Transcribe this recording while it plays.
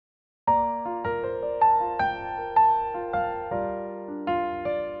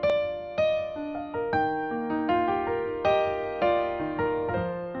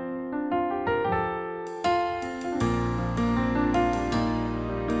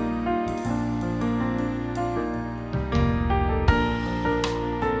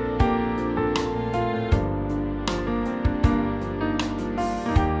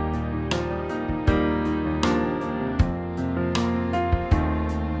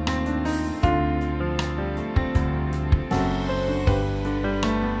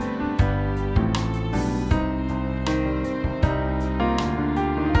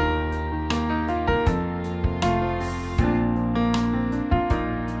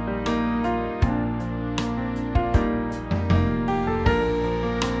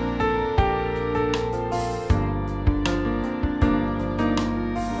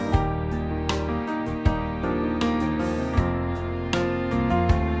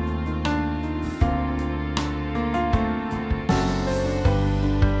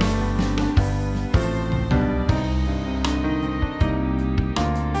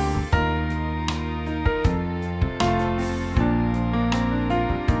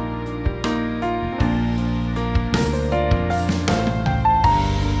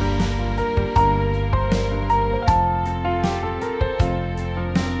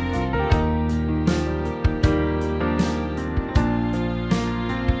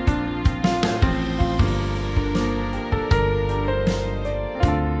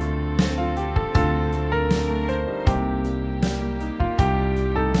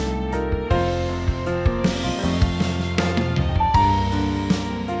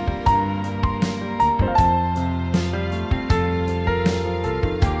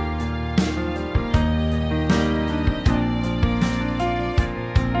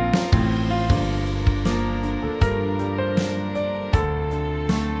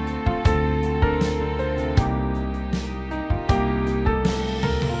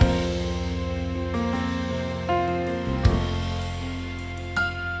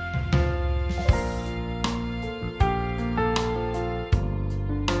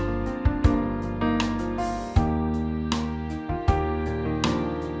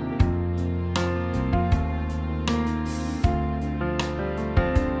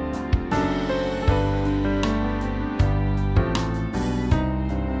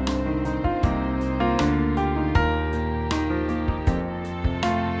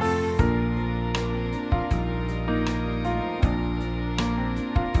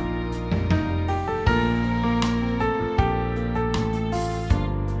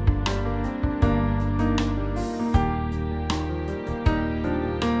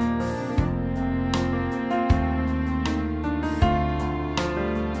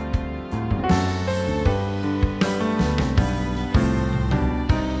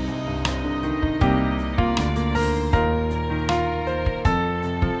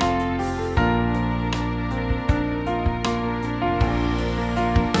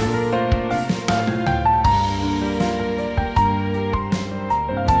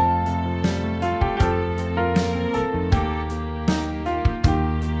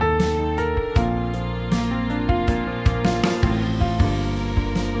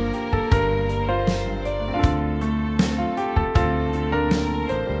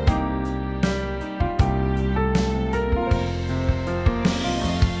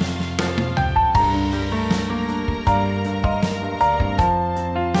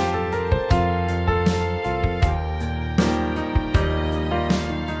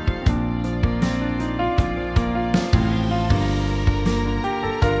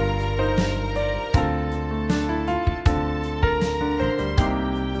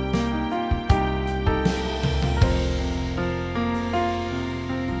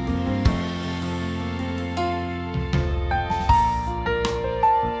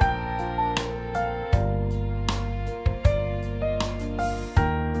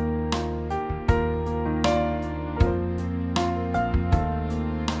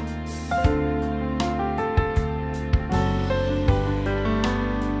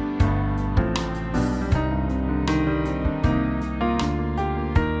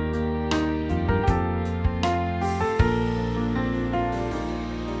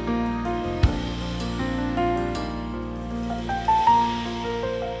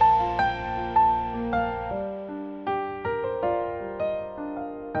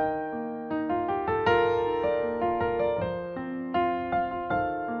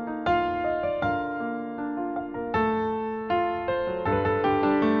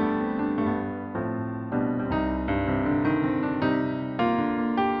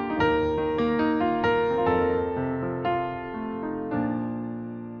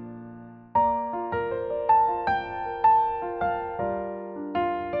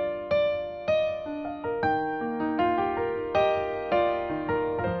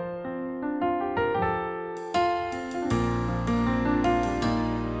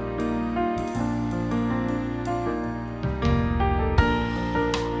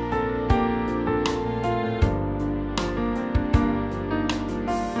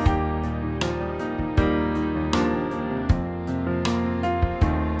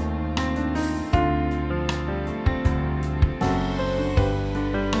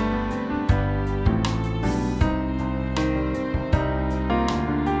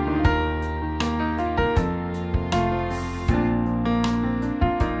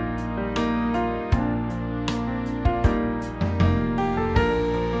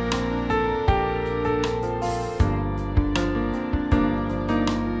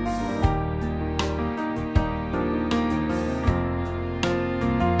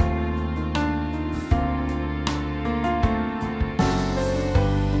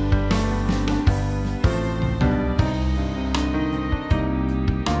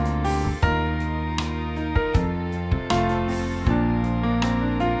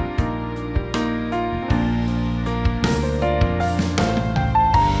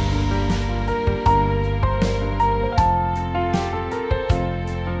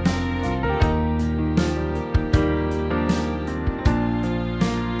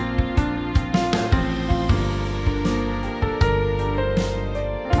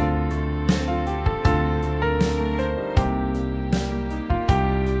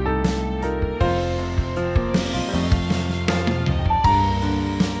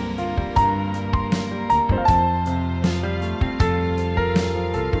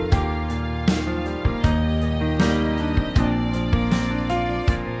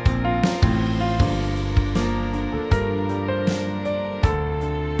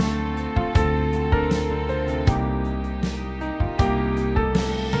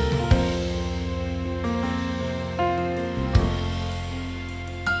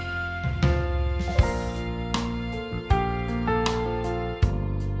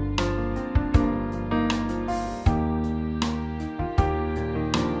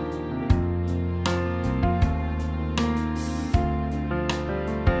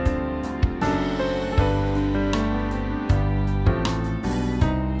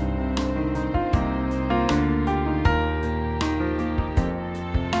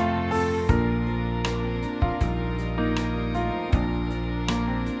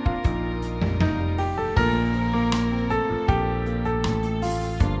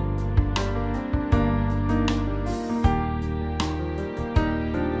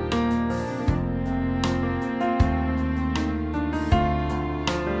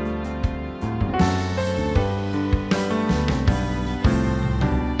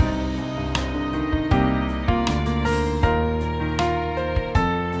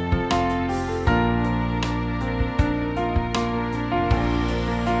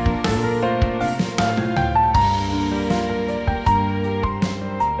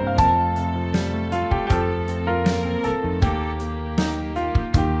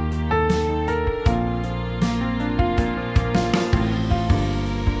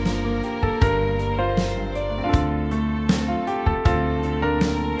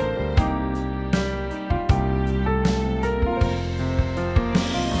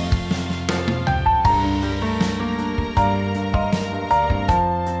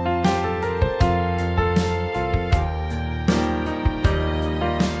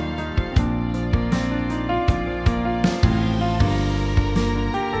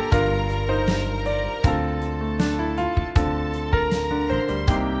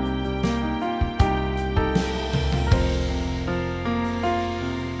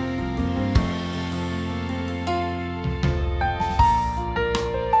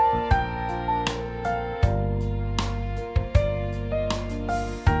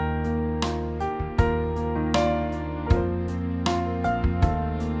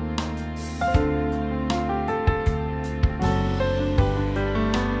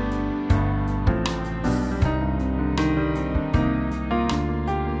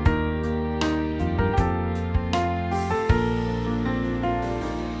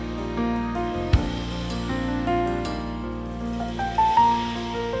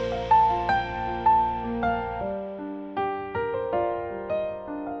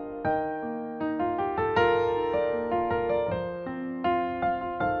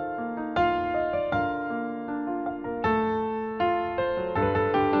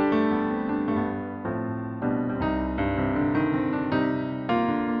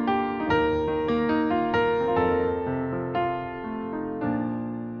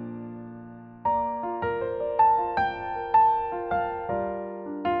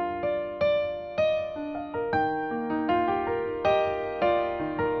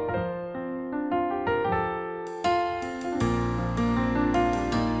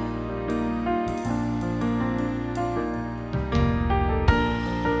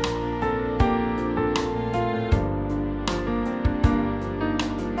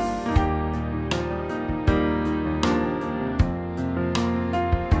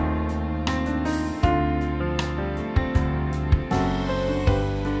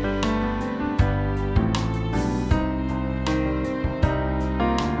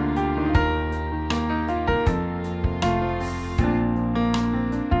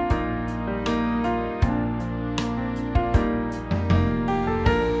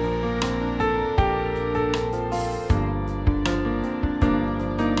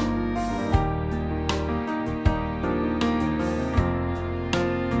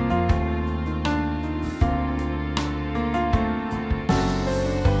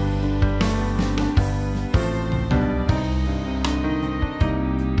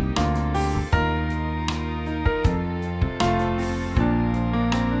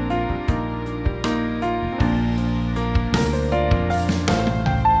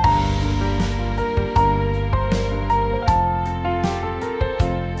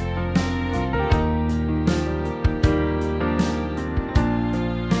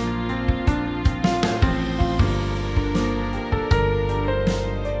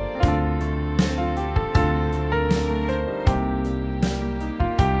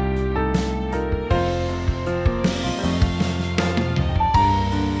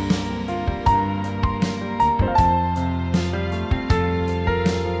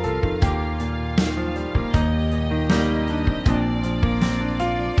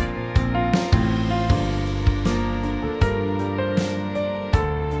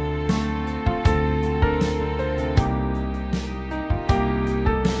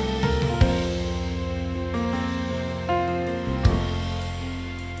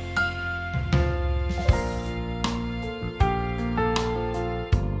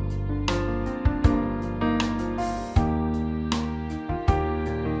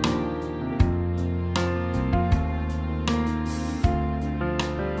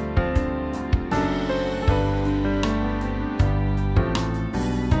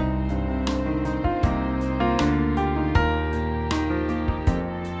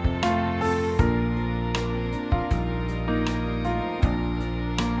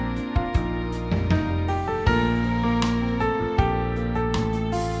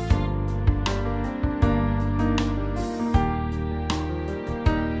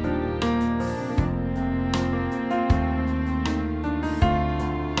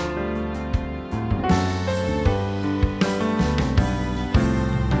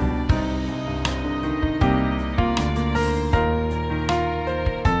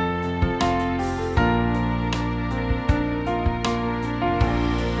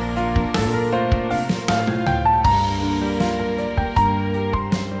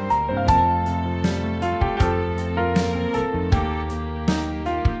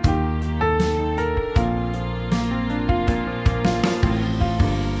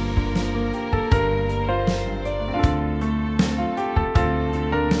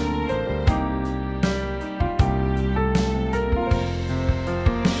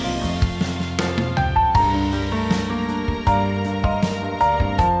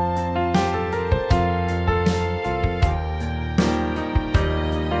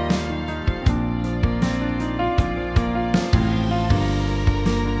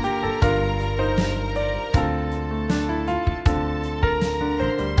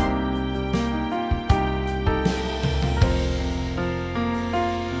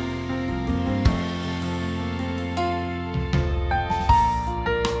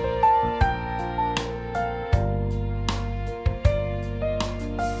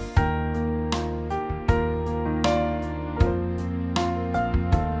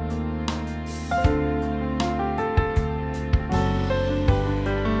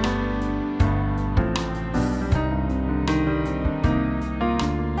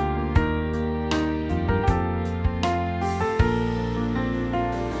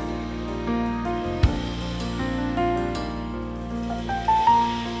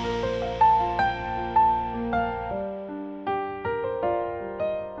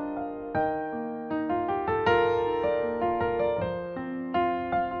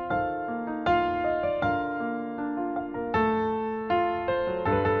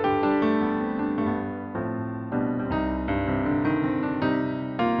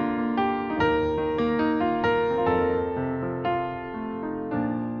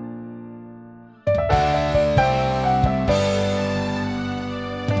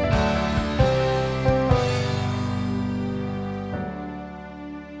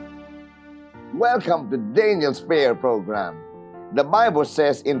Welcome to Daniel's Prayer Program. The Bible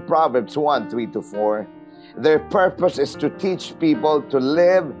says in Proverbs 1:3-4, their purpose is to teach people to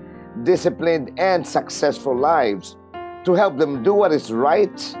live disciplined and successful lives, to help them do what is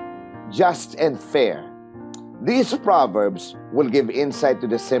right, just, and fair. These proverbs will give insight to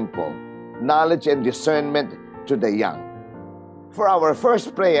the simple, knowledge and discernment to the young. For our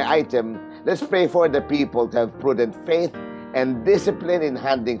first prayer item, let's pray for the people to have prudent faith and discipline in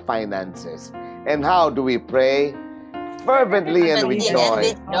handling finances. And how do we pray? Fervently and with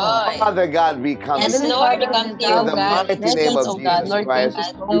joy. Father God, we come Yes, Lord, we come to you, in the God. mighty name of Jesus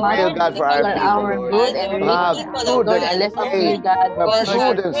Christ. We pray, oh God, for our people, Lord, to have prudent faith,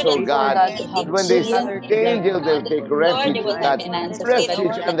 prudence, oh God, that when they see danger, they'll take refuge, God,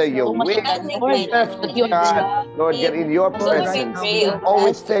 refuge under your wings, refuge, God, Lord, get in your presence.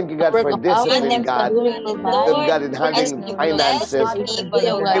 Always thank you, God, for discipline, God, God, in handling finances,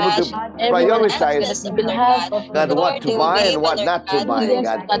 able to prioritize, God, what to buy and what not to buy,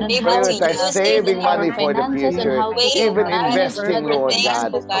 God. Prioritize saving money for the future, even investing, Lord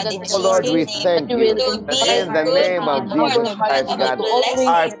God. Oh Lord, we thank you that in the name of Jesus Christ, God,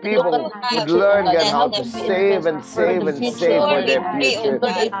 our people would learn, God, how to save and save and save for their future.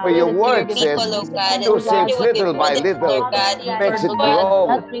 For your word says, who saves little by little makes it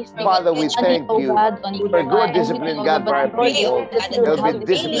grow. Father, we thank you for good discipline, God, for our people. They'll be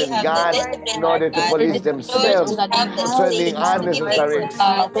disciplined, God, in order to police themselves concerning unnecessary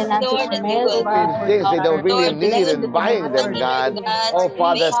things they don't really need and buying them, God. Oh,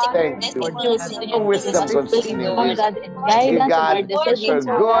 Father, thank you for wisdom concerning this. Thank you, God, for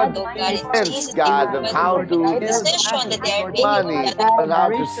good sense, God, on how to money, on how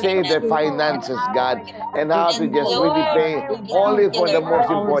to save their finances, God, and how to just really pay only for the most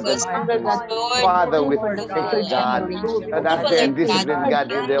important things. Father, we thank you, God, and as they are disciplined,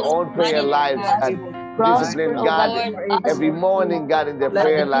 God, in their own prayer lives, God, discipline, God, every morning, God, in their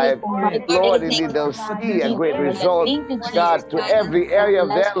prayer life. Lord, indeed, they'll see a great result, God, to every area of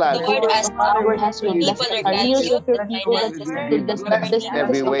their life.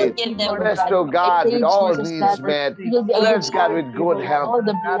 Every way. Blessed, oh God, with all needs met. Blessed, God, with good health.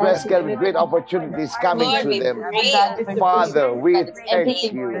 Blessed, God, with great opportunities coming to them. Father, we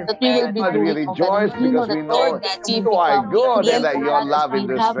thank you. God, we rejoice because we know you are good and that your love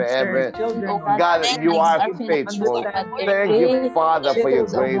endures forever. God, you are faithful. Thank you, Father, for your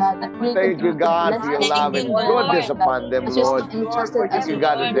grace. Thank you, God, for your love and goodness upon them, Lord. Thank you,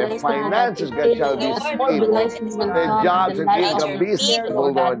 God, that their finances, God, shall be stable. Their jobs and income be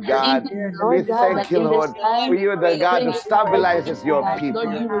stable, Lord God. We thank you, Lord, for you are the God who stabilizes your people.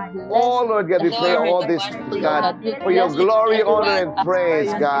 Oh, Lord God, we pray all this, God, for your glory, honor, and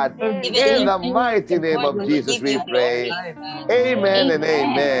praise, God. In the mighty name of Jesus, we pray. Amen and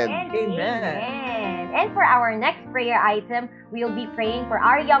amen. Amen. And for our next prayer item, we'll be praying for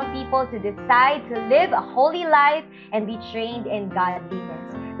our young people to decide to live a holy life and be trained in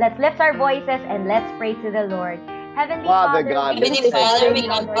godliness. Let's lift our voices and let's pray to the Lord. Heavenly Father God, Heavenly Father, we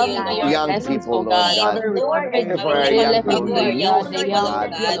come to you in your young presence, people, oh God. Lord, pray for our young people, the youth, God,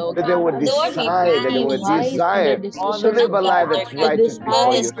 that they would decide, that they would desire to live a life that's righteous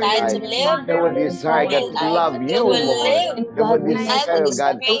before your sight. They would desire, God, to love you more. They would desire,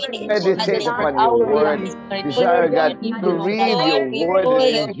 God, to meditate upon your word. Desire, God, to read your word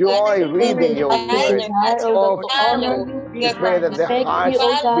and enjoy reading your word. Oh, Father, we pray that their hearts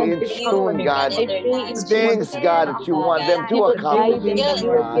be in tune, God. Things, God, that you want them to accomplish,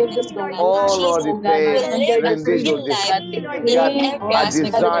 God. Oh, Lord, we pray that individual God, a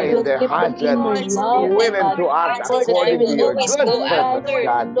desire in their hearts, God, to win and to act according to your good purpose,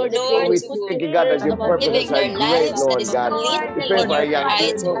 God. We thank you, God, that your purposes are great, Lord God. We pray for our young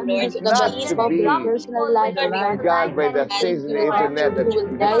people not to be, God, by the things in the internet that you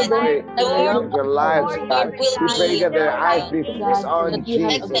display their lives, God. We pray that their eyes be fixed on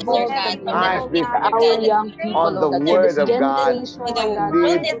Jesus, eyes be fixed on the Word of God.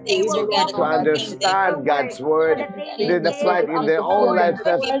 Indeed, to understand God's Word, then apply it in their own lives.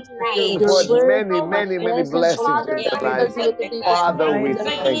 That's for many, many, many blessings in their lives. Father, we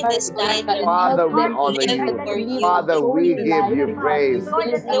thank you. Father, we honor you. Father, we give you praise.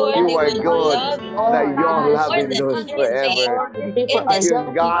 You are good, that your love endures forever. Thank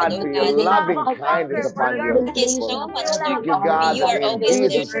you, God, for your loving kindness upon your people.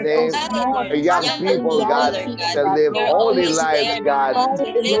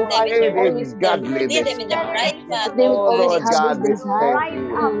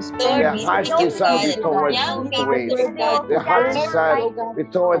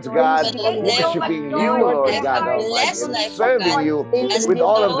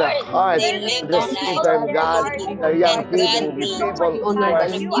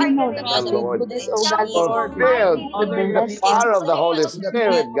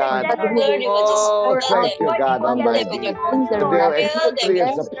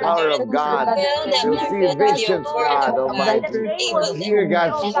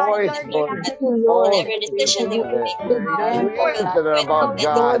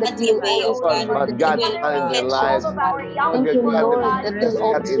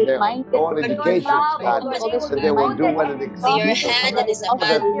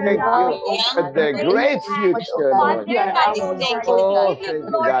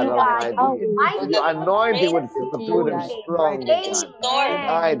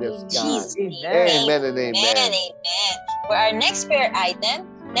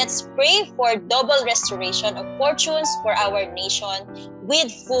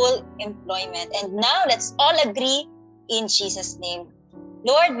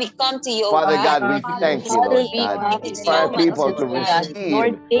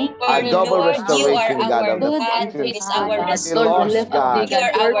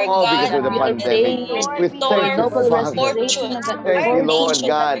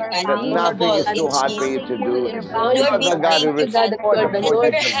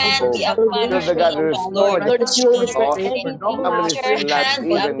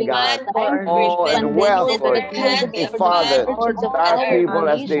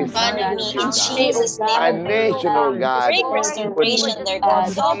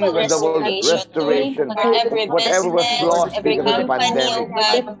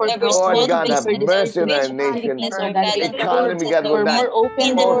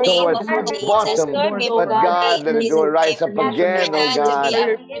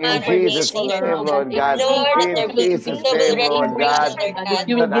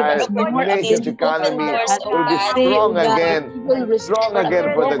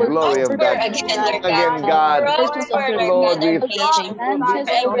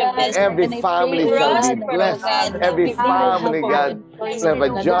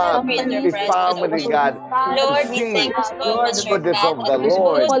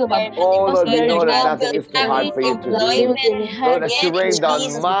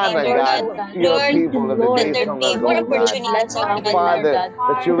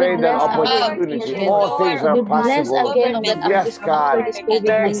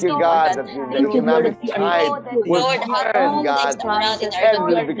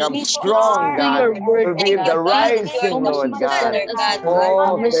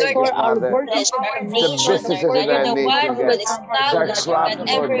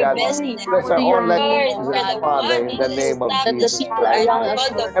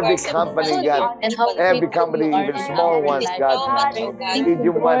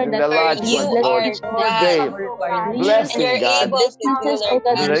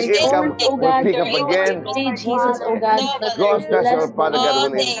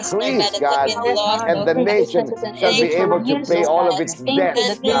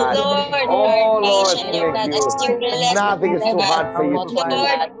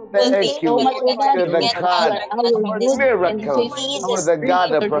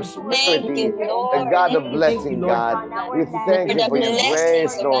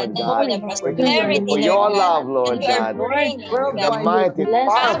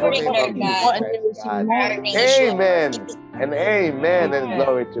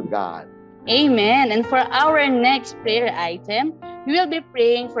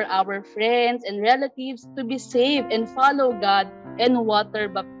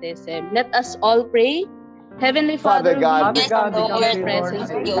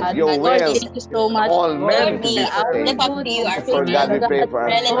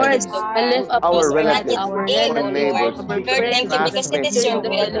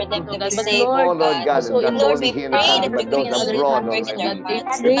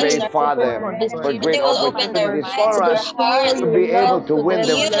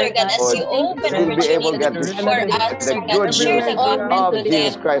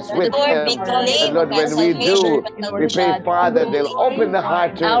 when we do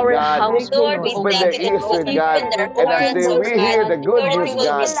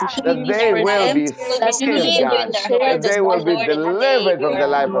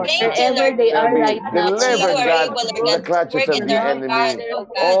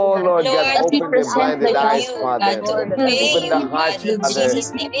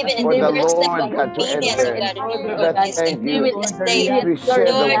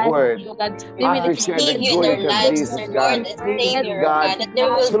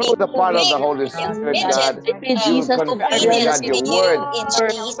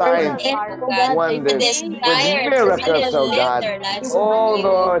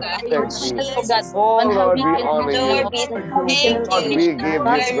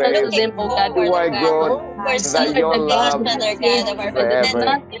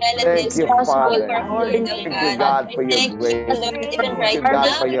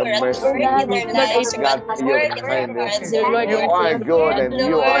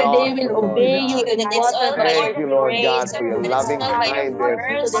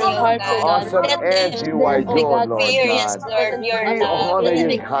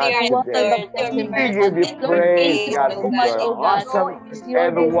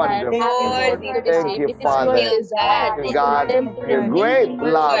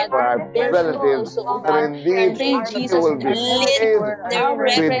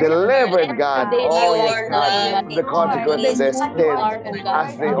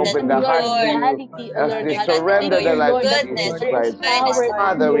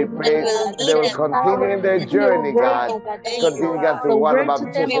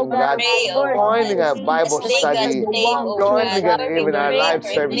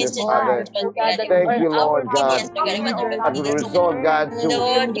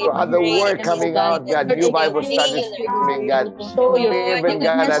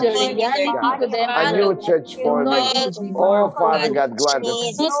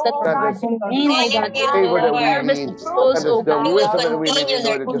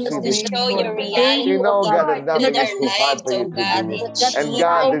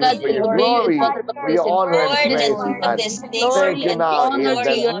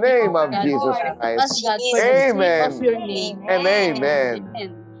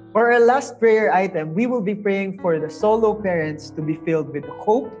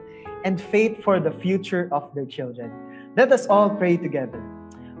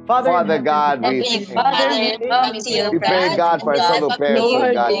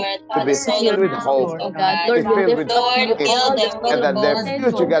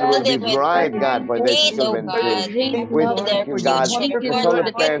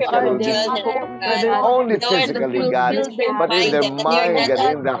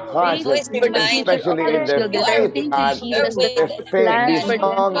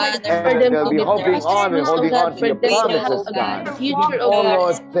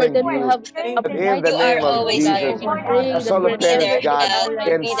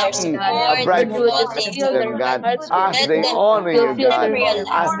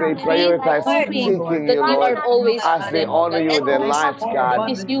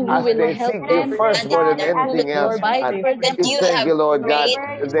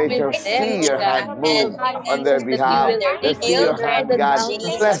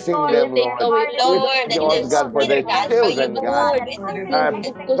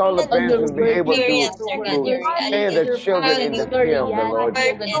Train the children in the fear of the Lord.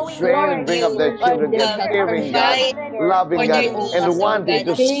 Train and bring up their children in fearing God, loving God, and wanting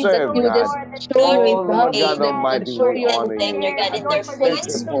to serve God. Oh, Lord God Almighty, we honor you. Thank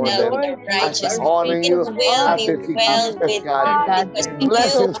you for them. As they honor you, as they seek Jesus, God,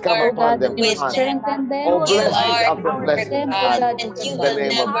 blessings come upon them. Oh, blessings after blessings, God, in the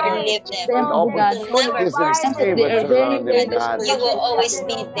name of God. And opportunities and favor surround them, God. You will always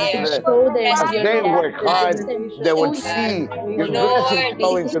be there. As they work hard, they would see your blessings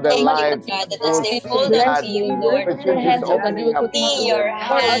flowing to their lives. They will see, God, opportunities opening up. See your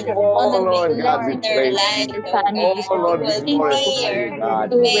hand Oh, Lord God, we their praise life, you. Lord God. Oh, Lord, we glorify you,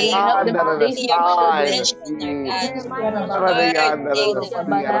 God. Under the sign,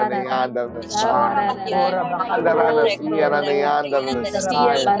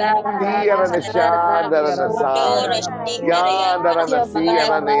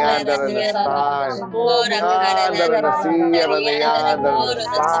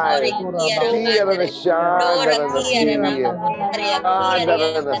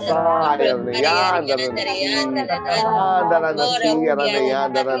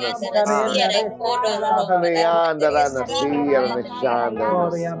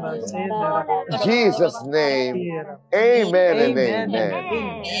 in Jesus' name, amen and amen.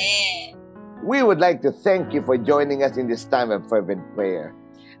 Amen. We would like to thank you for joining us in this time of fervent prayer.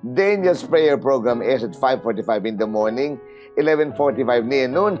 Daniel's prayer program airs at 5:45 in the morning, 11:45 near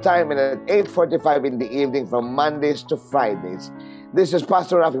noon time, and at 8:45 in the evening from Mondays to Fridays. This is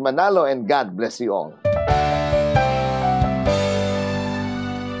Pastor Rafi Manalo, and God bless you all.